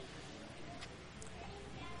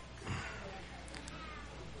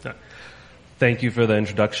Thank you for the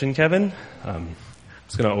introduction, Kevin. I'm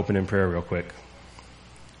just going to open in prayer real quick.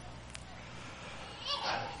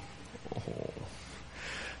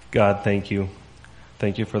 God, thank you.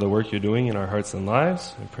 Thank you for the work you're doing in our hearts and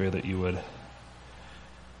lives. I pray that you would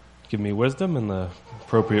give me wisdom and the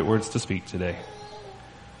appropriate words to speak today.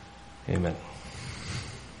 Amen.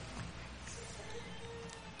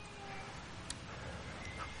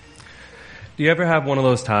 Do you ever have one of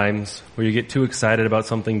those times where you get too excited about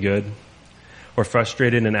something good or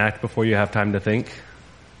frustrated and act before you have time to think?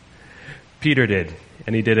 Peter did,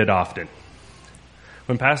 and he did it often.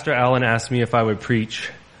 When Pastor Allen asked me if I would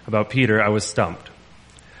preach about Peter, I was stumped.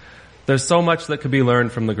 There's so much that could be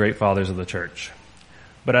learned from the great fathers of the church.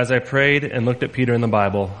 But as I prayed and looked at Peter in the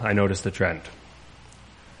Bible, I noticed a trend.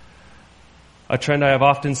 A trend I have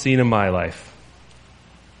often seen in my life.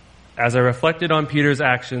 As I reflected on Peter's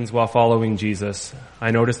actions while following Jesus, I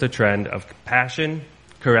noticed a trend of passion,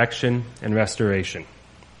 correction, and restoration.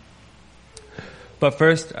 But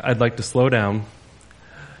first, I'd like to slow down,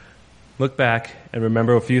 look back, and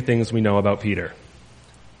remember a few things we know about Peter.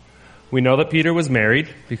 We know that Peter was married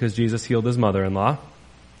because Jesus healed his mother-in-law.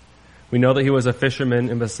 We know that he was a fisherman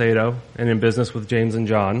in Bethsaida and in business with James and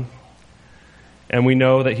John. And we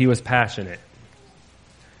know that he was passionate.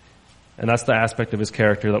 And that's the aspect of his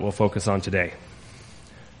character that we'll focus on today.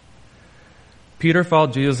 Peter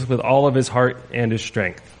followed Jesus with all of his heart and his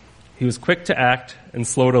strength. He was quick to act and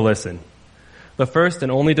slow to listen. The first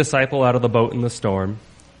and only disciple out of the boat in the storm.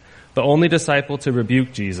 The only disciple to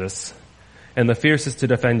rebuke Jesus. And the fiercest to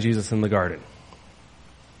defend Jesus in the garden.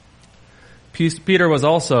 Peter was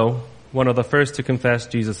also one of the first to confess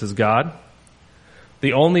Jesus as God.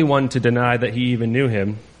 The only one to deny that he even knew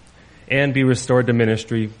him. And be restored to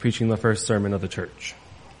ministry, preaching the first sermon of the church.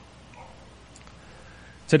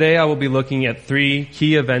 Today I will be looking at 3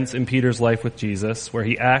 key events in Peter's life with Jesus, where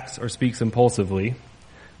he acts or speaks impulsively.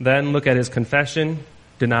 Then look at his confession,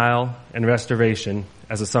 denial, and restoration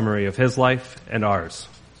as a summary of his life and ours.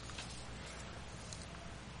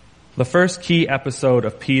 The first key episode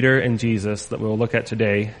of Peter and Jesus that we'll look at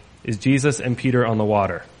today is Jesus and Peter on the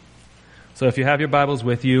water. So if you have your Bibles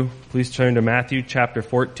with you, please turn to Matthew chapter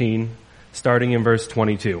 14, starting in verse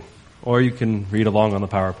 22. Or you can read along on the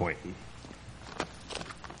PowerPoint.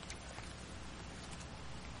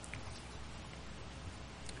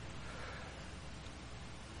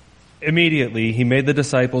 Immediately, he made the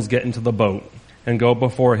disciples get into the boat and go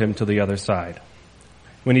before him to the other side.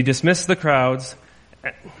 When he dismissed the crowds,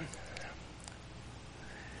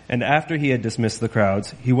 and after he had dismissed the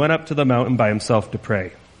crowds, he went up to the mountain by himself to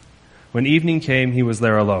pray. When evening came, he was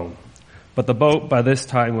there alone. But the boat by this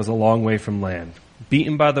time was a long way from land,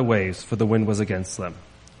 beaten by the waves, for the wind was against them.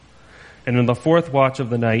 And in the 4th watch of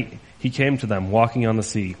the night, he came to them, walking on the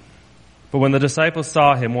sea. But when the disciples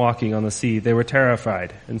saw him walking on the sea, they were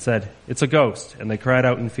terrified and said, "It's a ghost," and they cried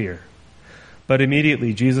out in fear. But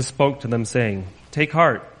immediately Jesus spoke to them, saying, "Take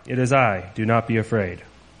heart, it is I, do not be afraid."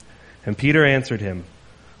 And Peter answered him,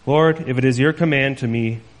 "Lord, if it is you, command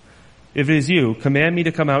me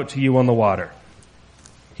to come out to you on the water."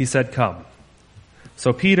 He said, "Come."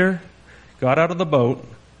 So Peter got out of the boat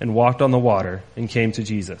and walked on the water and came to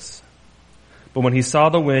Jesus. But when he saw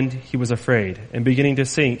the wind, he was afraid, and beginning to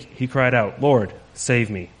sink, he cried out, "Lord, save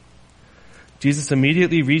me." Jesus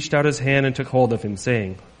immediately reached out his hand and took hold of him,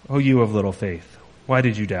 saying, "O you of little faith, why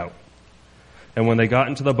did you doubt?" And when they got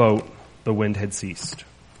into the boat, the wind had ceased.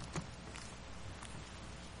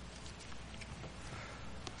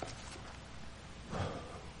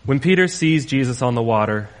 When Peter sees Jesus on the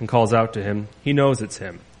water and calls out to him, he knows it's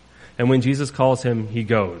him. And when Jesus calls him, he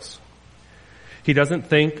goes. He doesn't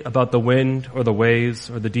think about the wind or the waves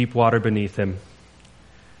or the deep water beneath him.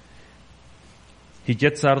 He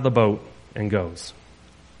gets out of the boat and goes.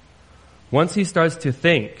 Once he starts to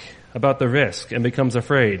think about the risk and becomes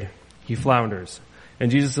afraid, he flounders. And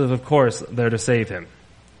Jesus is, of course, there to save him.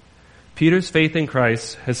 Peter's faith in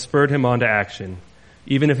Christ has spurred him on to action,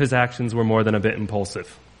 even if his actions were more than a bit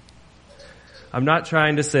impulsive. I'm not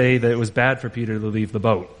trying to say that it was bad for Peter to leave the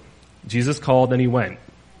boat. Jesus called and he went.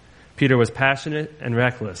 Peter was passionate and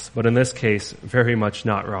reckless, but in this case, very much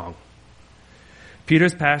not wrong.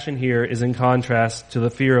 Peter's passion here is in contrast to the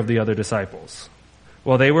fear of the other disciples.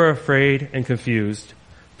 While they were afraid and confused,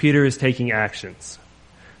 Peter is taking actions.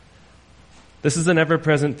 This is an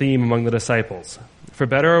ever-present theme among the disciples. For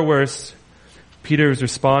better or worse, Peter is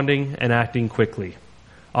responding and acting quickly,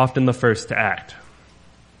 often the first to act.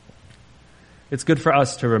 It's good for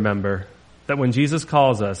us to remember that when Jesus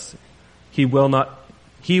calls us, he will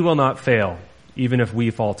not fail, even if we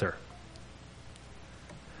falter.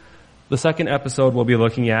 The second episode we'll be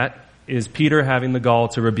looking at is Peter having the gall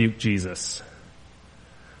to rebuke Jesus.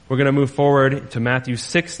 We're going to move forward to Matthew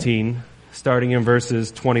 16, starting in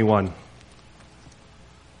verses 21.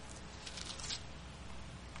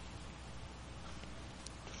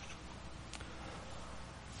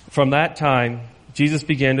 From that time, Jesus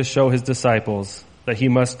began to show his disciples that he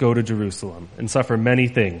must go to Jerusalem and suffer many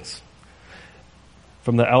things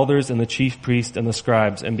from the elders and the chief priests and the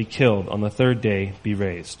scribes, and be killed, on the third day be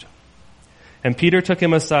raised. And Peter took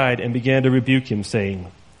him aside and began to rebuke him,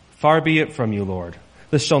 saying, Far be it from you, Lord.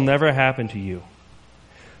 This shall never happen to you.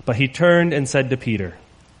 But he turned and said to Peter,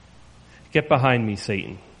 Get behind me,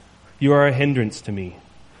 Satan. You are a hindrance to me,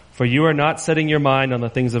 for you are not setting your mind on the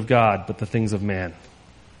things of God, but the things of man.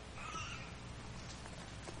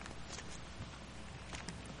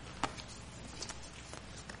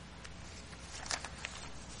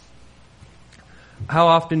 How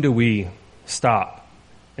often do we stop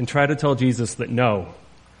and try to tell Jesus that no,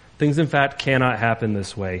 things in fact cannot happen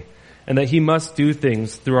this way, and that he must do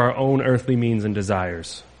things through our own earthly means and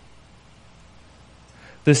desires?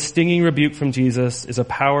 This stinging rebuke from Jesus is a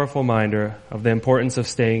powerful reminder of the importance of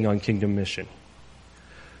staying on kingdom mission.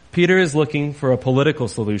 Peter is looking for a political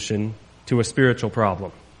solution to a spiritual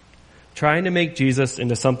problem, trying to make Jesus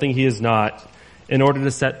into something he is not in order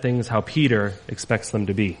to set things how Peter expects them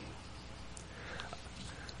to be.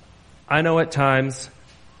 I know at times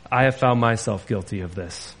I have found myself guilty of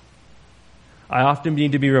this. I often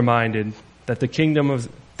need to be reminded that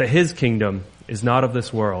that his kingdom is not of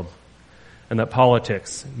this world, and that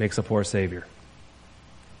politics makes a poor savior.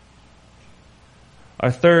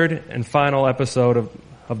 Our third and final episode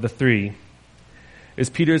of the three is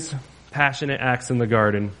Peter's passionate acts in the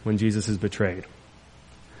garden when Jesus is betrayed.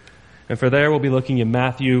 And for there, we'll be looking at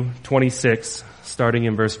Matthew 26, starting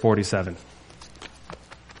in verse 47.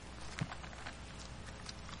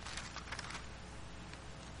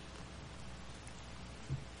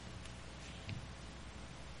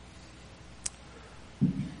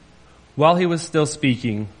 While he was still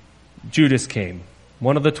speaking, Judas came,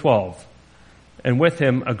 one of the 12, and with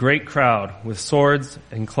him a great crowd with swords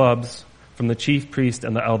and clubs from the chief priest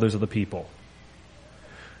and the elders of the people.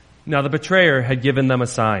 Now the betrayer had given them a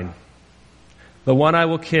sign. The one I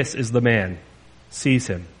will kiss is the man. Seize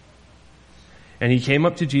him. And he came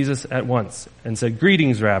up to Jesus at once and said,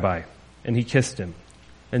 Greetings, Rabbi. And he kissed him.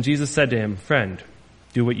 And Jesus said to him, Friend,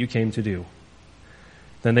 do what you came to do.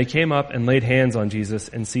 Then they came up and laid hands on Jesus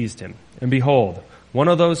and seized him. And behold, one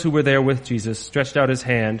of those who were there with Jesus stretched out his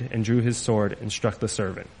hand and drew his sword and struck the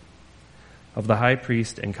servant of the high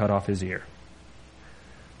priest and cut off his ear.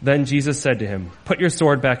 Then Jesus said to him, Put your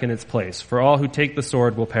sword back in its place, for all who take the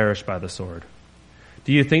sword will perish by the sword.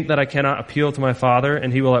 Do you think that I cannot appeal to my Father,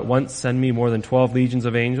 and he will at once send me more than 12 legions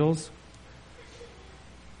of angels?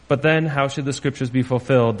 But then how should the scriptures be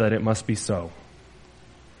fulfilled that it must be so?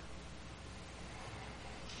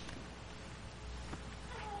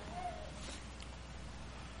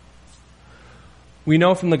 We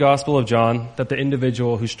know from the Gospel of John that the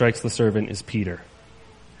individual who strikes the servant is Peter.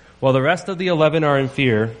 While the rest of the 11 are in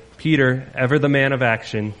fear, Peter, ever the man of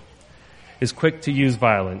action, is quick to use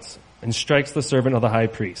violence and strikes the servant of the high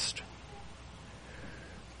priest.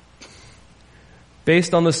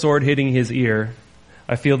 Based on the sword hitting his ear,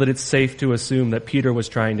 I feel that it's safe to assume that Peter was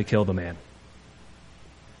trying to kill the man.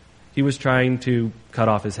 He was trying to cut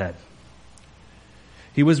off his head.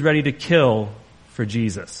 He was ready to kill for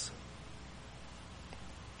Jesus.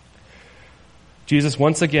 Jesus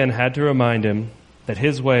once again had to remind him that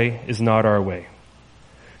his way is not our way.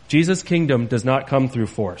 Jesus' kingdom does not come through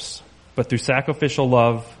force, but through sacrificial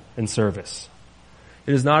love and service.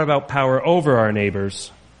 It is not about power over our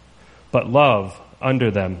neighbors, but love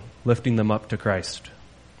under them, lifting them up to Christ.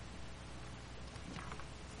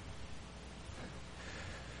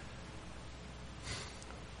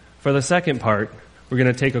 For the second part, we're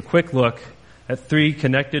going to take a quick look at 3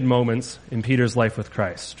 connected moments in Peter's life with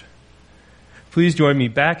Christ. Please join me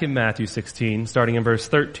back in Matthew 16, starting in verse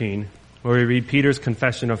 13, where we read Peter's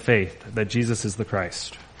confession of faith that Jesus is the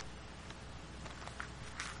Christ.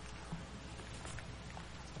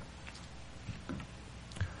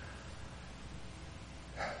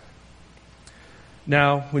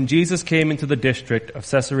 Now, when Jesus came into the district of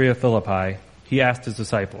Caesarea Philippi, he asked his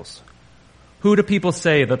disciples, Who do people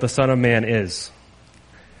say that the Son of Man is?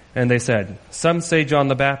 And they said, Some say John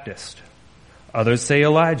the Baptist. Others say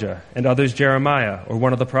Elijah, and others Jeremiah, or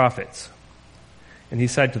one of the prophets. And he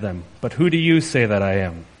said to them, But who do you say that I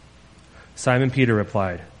am? Simon Peter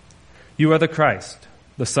replied, You are the Christ,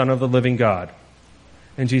 the Son of the living God.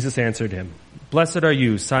 And Jesus answered him, Blessed are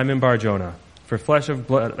you, Simon Bar-Jonah, for flesh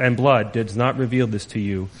and blood does not reveal this to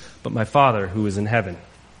you, but my Father who is in heaven.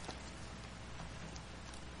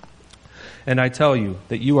 And I tell you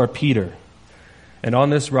that you are Peter, and on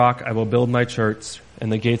this rock I will build my church,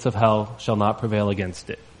 and the gates of hell shall not prevail against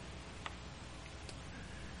it.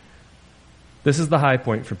 This is the high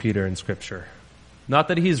point for Peter in Scripture. Not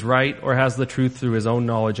that he's right or has the truth through his own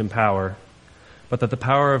knowledge and power, but that the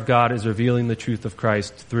power of God is revealing the truth of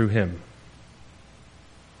Christ through him.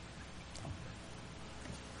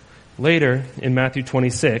 Later, in Matthew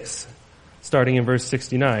 26, starting in verse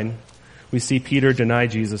 69, we see Peter deny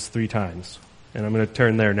Jesus 3 times. And I'm going to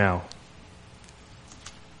turn there now.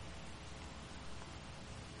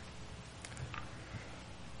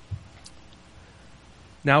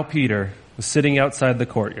 Now Peter was sitting outside the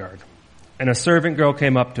courtyard, and a servant girl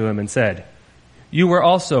came up to him and said, "You were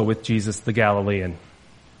also with Jesus the Galilean."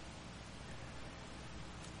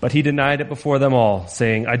 But he denied it before them all,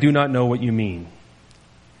 saying, "I do not know what you mean."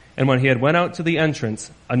 And when he had went out to the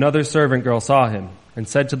entrance, another servant girl saw him and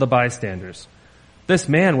said to the bystanders, "This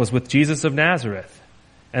man was with Jesus of Nazareth."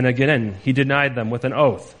 And again he denied them with an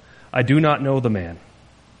oath, "I do not know the man."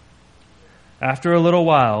 After a little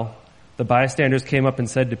while, the bystanders came up and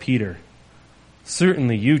said to Peter,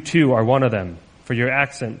 "Certainly you too are one of them, for your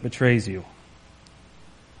accent betrays you."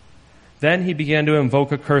 Then he began to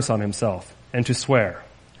invoke a curse on himself and to swear,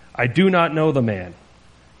 "I do not know the man."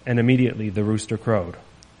 And immediately the rooster crowed.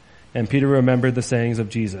 And Peter remembered the sayings of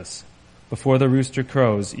Jesus, "Before the rooster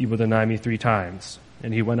crows, you will deny me 3 times."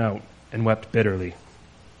 And he went out and wept bitterly.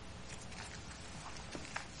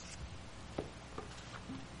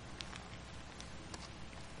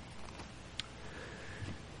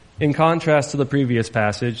 In contrast to the previous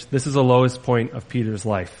passage, this is the lowest point of Peter's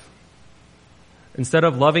life. Instead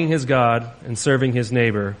of loving his God and serving his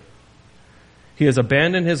neighbor, he has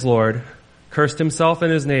abandoned his Lord, cursed himself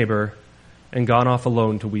and his neighbor, and gone off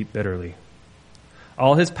alone to weep bitterly.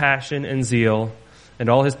 All his passion and zeal and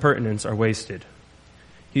all his pertinence are wasted.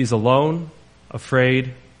 He is alone,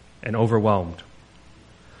 afraid, and overwhelmed.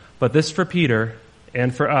 But this for Peter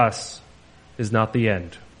and for us is not the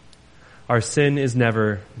end. Our sin is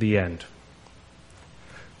never the end.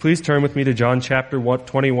 Please turn with me to John chapter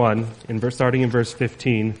 21, starting in verse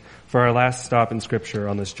 15, for our last stop in Scripture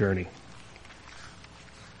on this journey.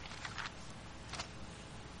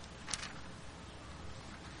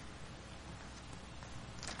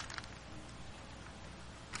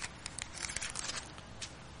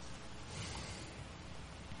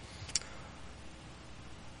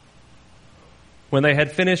 When they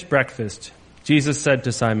had finished breakfast, Jesus said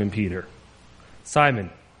to Simon Peter, "Simon,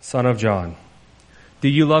 son of John, do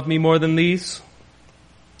you love me more than these?"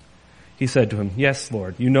 He said to him, "Yes,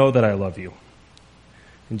 Lord, you know that I love you."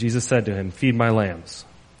 And Jesus said to him, "Feed my lambs."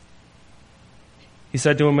 He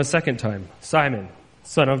said to him a second time, "Simon,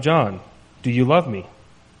 son of John, do you love me?"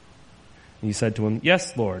 And he said to him,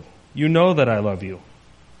 "Yes, Lord, you know that I love you."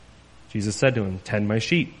 Jesus said to him, "Tend my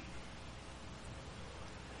sheep."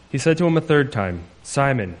 He said to him a third time,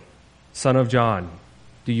 "Simon, son of John,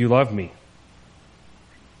 do you love me?"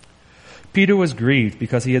 Peter was grieved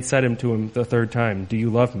because he had said to him the third time, "Do you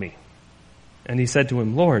love me?" And he said to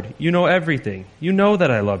him, "Lord, you know everything. You know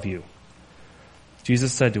that I love you."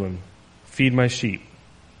 Jesus said to him, "Feed my sheep."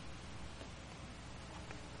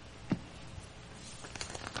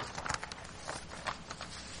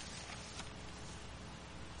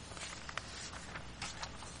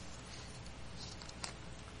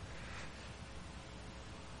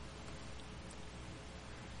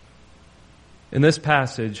 In this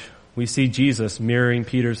passage, we see Jesus mirroring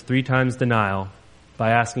Peter's 3 times denial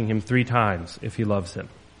by asking him 3 times if he loves him.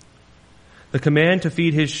 The command to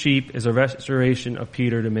feed his sheep is a restoration of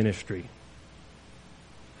Peter to ministry.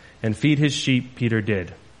 And feed his sheep Peter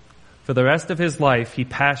did. For the rest of his life, he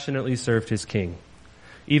passionately served his king,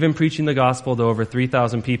 even preaching the gospel to over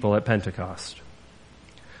 3,000 people at Pentecost,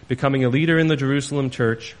 becoming a leader in the Jerusalem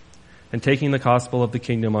church and taking the gospel of the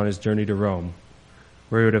kingdom on his journey to Rome,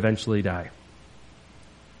 where he would eventually die.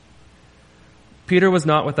 Peter was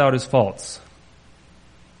not without his faults.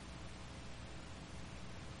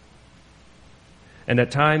 And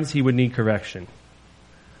at times he would need correction.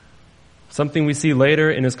 Something we see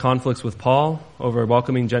later in his conflicts with Paul over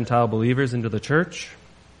welcoming Gentile believers into the church.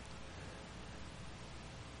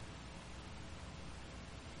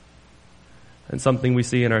 And something we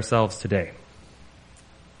see in ourselves today.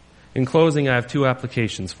 In closing, I have 2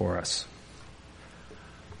 applications for us.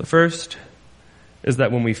 The first is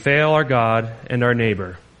that when we fail our God and our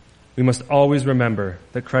neighbor, we must always remember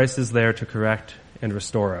that Christ is there to correct and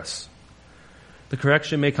restore us. The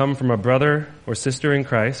correction may come from a brother or sister in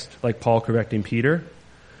Christ, like Paul correcting Peter,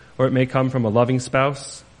 or it may come from a loving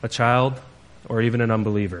spouse, a child, or even an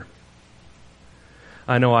unbeliever.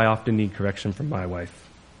 I know I often need correction from my wife.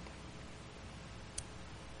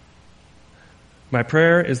 My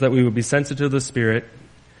prayer is that we would be sensitive to the Spirit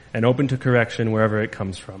and open to correction wherever it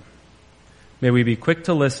comes from. May we be quick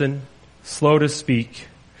to listen, slow to speak,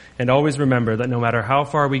 and always remember that no matter how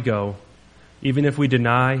far we go, even if we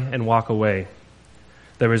deny and walk away,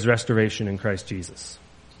 there is restoration in Christ Jesus.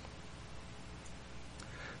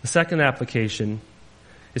 The second application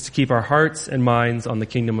is to keep our hearts and minds on the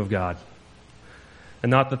kingdom of God and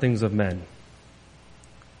not the things of men.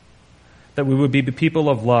 That we would be the people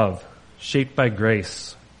of love, shaped by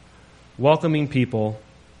grace, welcoming people,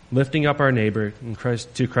 lifting up our neighbor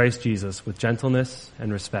to Christ Jesus with gentleness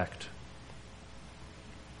and respect.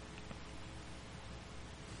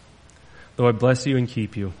 The Lord bless you and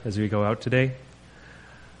keep you as we go out today.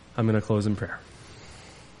 I'm going to close in prayer.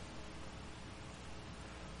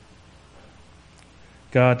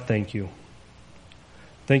 God, thank you.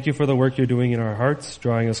 Thank you for the work you're doing in our hearts,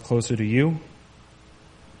 drawing us closer to you.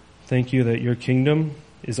 Thank you that your kingdom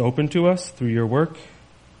is open to us through your work.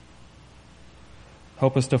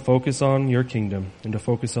 Help us to focus on your kingdom and to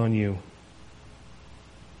focus on you.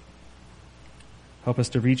 Help us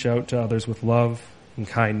to reach out to others with love and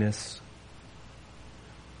kindness,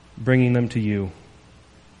 bringing them to you.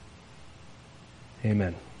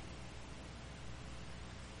 Amen.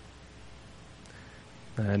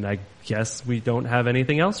 And I guess we don't have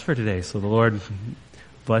anything else for today, so the Lord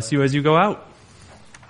bless you as you go out.